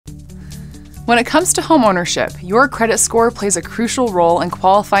When it comes to homeownership, your credit score plays a crucial role in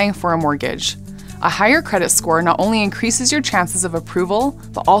qualifying for a mortgage. A higher credit score not only increases your chances of approval,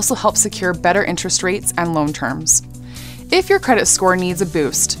 but also helps secure better interest rates and loan terms. If your credit score needs a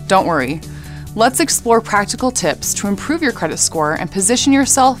boost, don't worry. Let's explore practical tips to improve your credit score and position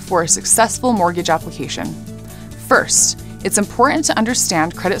yourself for a successful mortgage application. First, it's important to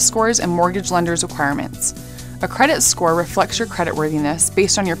understand credit scores and mortgage lenders' requirements. A credit score reflects your creditworthiness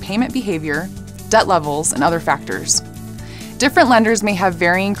based on your payment behavior, debt levels, and other factors. Different lenders may have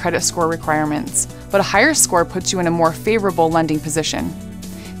varying credit score requirements, but a higher score puts you in a more favorable lending position.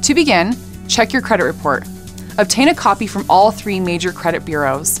 To begin, check your credit report. Obtain a copy from all 3 major credit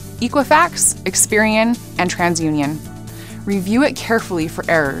bureaus, Equifax, Experian, and TransUnion. Review it carefully for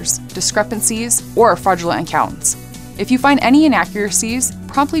errors, discrepancies, or fraudulent accounts. If you find any inaccuracies,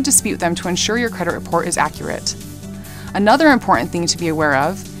 promptly dispute them to ensure your credit report is accurate. Another important thing to be aware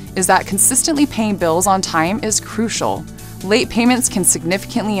of is that consistently paying bills on time is crucial. Late payments can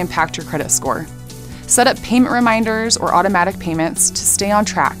significantly impact your credit score. Set up payment reminders or automatic payments to stay on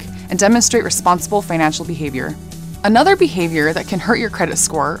track and demonstrate responsible financial behavior. Another behavior that can hurt your credit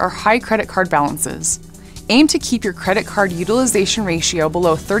score are high credit card balances. Aim to keep your credit card utilization ratio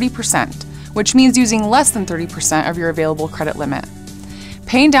below 30%, which means using less than 30% of your available credit limit.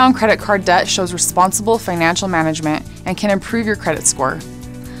 Paying down credit card debt shows responsible financial management and can improve your credit score.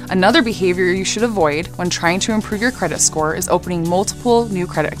 Another behavior you should avoid when trying to improve your credit score is opening multiple new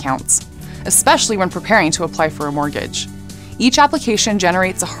credit accounts, especially when preparing to apply for a mortgage. Each application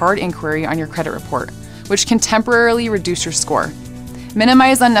generates a hard inquiry on your credit report, which can temporarily reduce your score.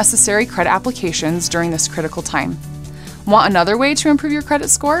 Minimize unnecessary credit applications during this critical time. Want another way to improve your credit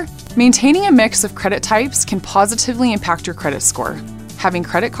score? Maintaining a mix of credit types can positively impact your credit score. Having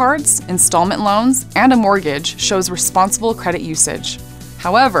credit cards, installment loans, and a mortgage shows responsible credit usage.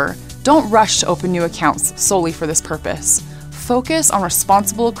 However, don't rush to open new accounts solely for this purpose. Focus on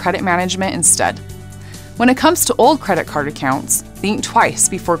responsible credit management instead. When it comes to old credit card accounts, think twice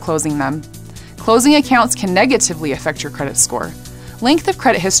before closing them. Closing accounts can negatively affect your credit score. Length of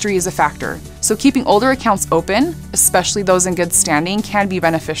credit history is a factor, so keeping older accounts open, especially those in good standing, can be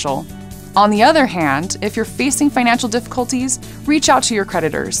beneficial. On the other hand, if you're facing financial difficulties, reach out to your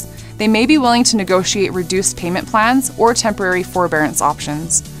creditors. They may be willing to negotiate reduced payment plans or temporary forbearance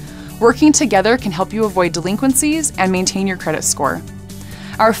options. Working together can help you avoid delinquencies and maintain your credit score.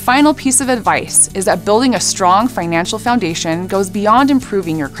 Our final piece of advice is that building a strong financial foundation goes beyond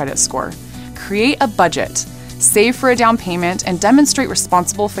improving your credit score. Create a budget, save for a down payment, and demonstrate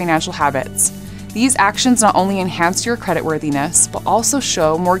responsible financial habits. These actions not only enhance your creditworthiness, but also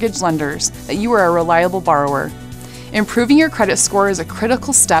show mortgage lenders that you are a reliable borrower. Improving your credit score is a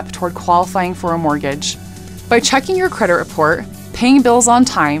critical step toward qualifying for a mortgage. By checking your credit report, paying bills on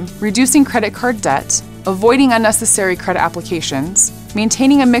time, reducing credit card debt, avoiding unnecessary credit applications,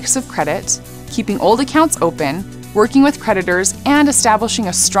 maintaining a mix of credit, keeping old accounts open, working with creditors, and establishing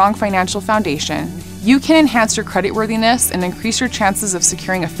a strong financial foundation, you can enhance your creditworthiness and increase your chances of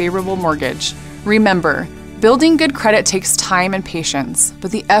securing a favorable mortgage. Remember, building good credit takes time and patience,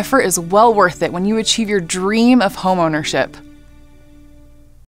 but the effort is well worth it when you achieve your dream of homeownership.